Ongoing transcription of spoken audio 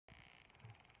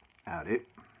Howdy.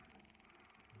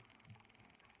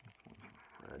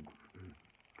 Fred.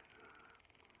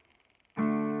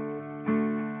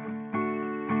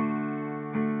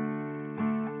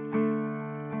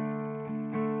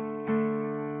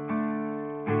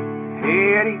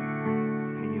 Hey Eddie,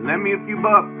 can you lend me a few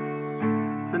bucks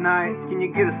tonight? Can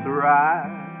you get us a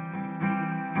ride?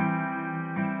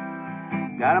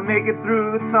 Gotta make it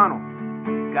through the tunnel.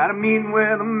 Got a meeting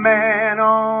with a man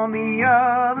on the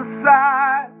other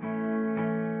side.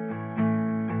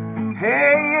 Hey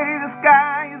Eddie, this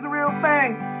guy is a real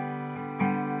thing.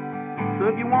 So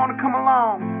if you want to come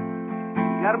along,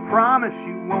 you gotta promise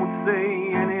you won't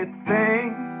say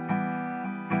anything.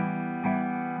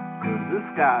 'Cause this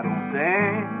guy don't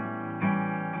dance,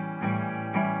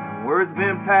 and word's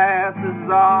been passed, this is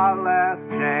our last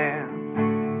chance.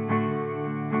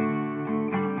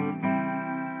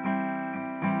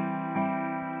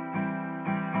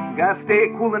 Gotta stay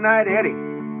cool tonight, Eddie,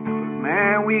 'cause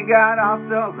man, we got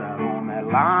ourselves out on that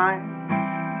line.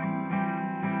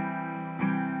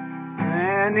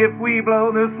 And if we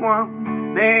blow this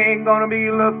one, they ain't gonna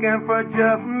be looking for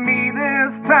just me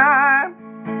this time.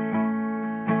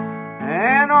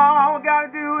 And all we gotta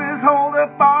do is hold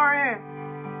up our end.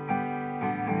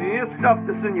 You stuff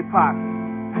this in your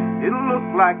pocket, it'll look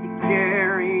like you're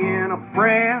carrying a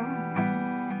friend.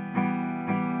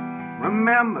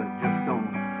 Remember, just don't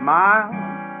smile,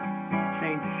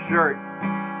 change your shirt,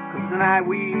 'cause tonight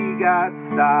we got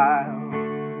style.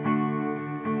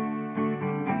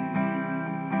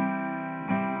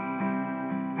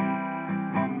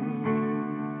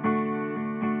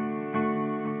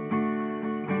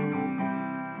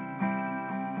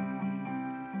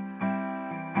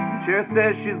 Chair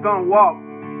says she's gonna walk,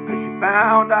 'cause she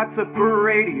found I took her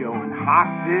radio and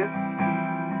hocked it.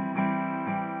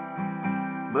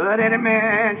 But any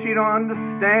man, she don't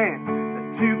understand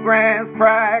that $2 grand's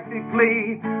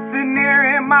practically sitting here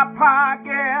in my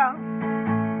pocket.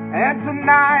 And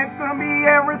tonight's gonna be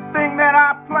everything that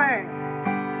I planned.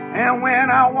 And when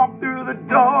I walk through the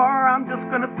door, I'm just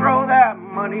gonna throw that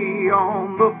money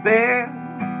on the bed.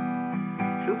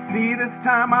 She'll see this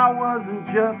time I wasn't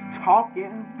just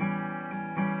talking.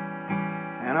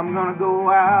 And I'm gonna go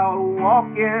out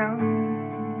walking.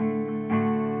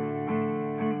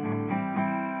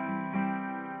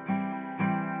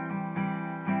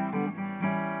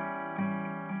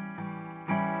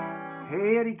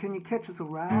 Hey Eddie, can you catch us a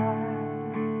ride?